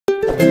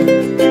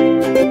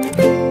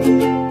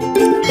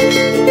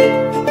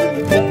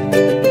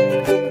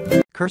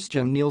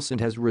Kirstjen Nielsen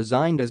has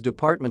resigned as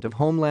Department of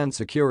Homeland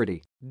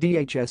Security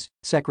 (DHS)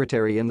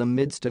 secretary in the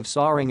midst of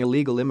soaring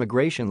illegal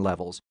immigration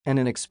levels and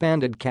an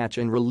expanded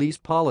catch-and-release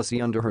policy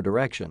under her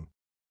direction.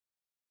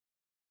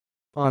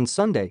 On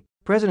Sunday,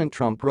 President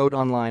Trump wrote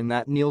online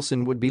that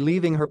Nielsen would be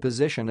leaving her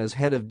position as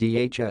head of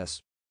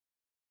DHS.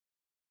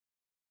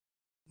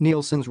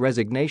 Nielsen's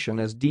resignation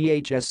as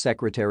DHS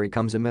secretary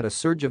comes amid a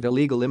surge of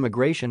illegal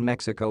immigration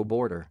Mexico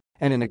border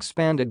and an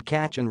expanded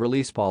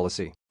catch-and-release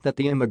policy that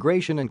the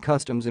Immigration and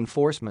Customs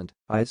Enforcement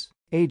 (ICE)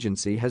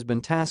 agency has been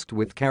tasked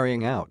with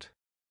carrying out.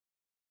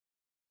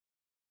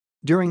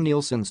 During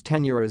Nielsen's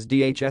tenure as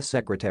DHS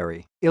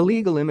secretary,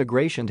 illegal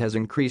immigration has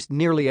increased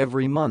nearly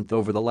every month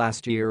over the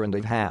last year and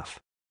a half.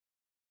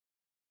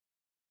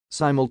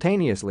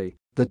 Simultaneously,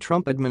 the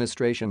Trump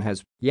administration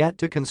has yet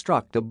to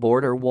construct a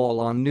border wall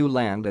on new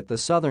land at the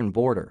southern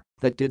border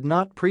that did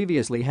not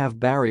previously have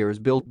barriers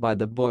built by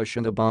the Bush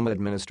and Obama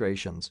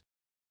administrations.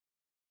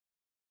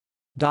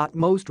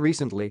 Most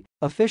recently,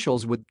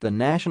 officials with the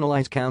National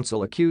ICE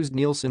Council accused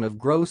Nielsen of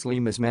grossly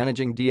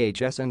mismanaging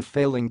DHS and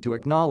failing to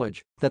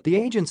acknowledge that the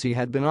agency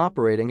had been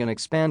operating an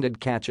expanded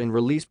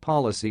catch-and-release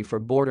policy for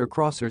border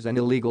crossers and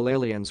illegal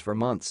aliens for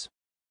months.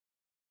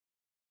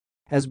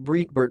 As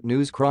Breitbart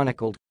News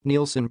chronicled,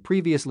 Nielsen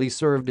previously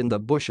served in the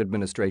Bush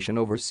administration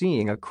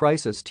overseeing a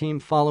crisis team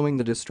following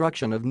the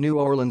destruction of New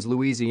Orleans,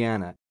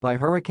 Louisiana, by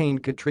Hurricane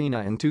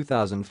Katrina in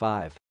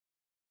 2005.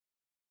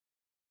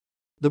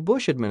 The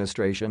Bush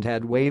administration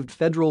had waived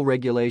federal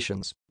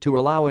regulations to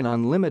allow an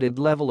unlimited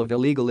level of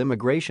illegal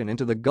immigration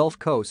into the Gulf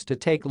Coast to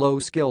take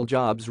low-skill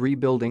jobs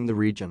rebuilding the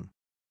region.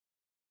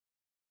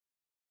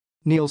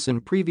 Nielsen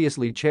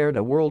previously chaired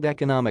a World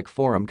Economic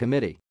Forum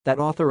committee that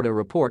authored a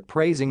report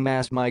praising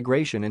mass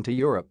migration into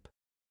Europe.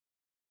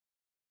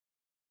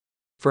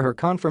 For her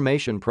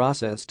confirmation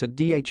process to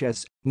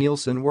DHS,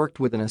 Nielsen worked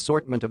with an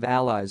assortment of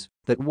allies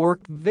that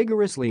worked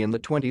vigorously in the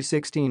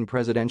 2016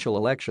 presidential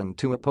election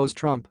to oppose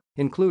Trump,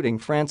 including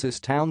Frances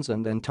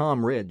Townsend and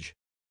Tom Ridge.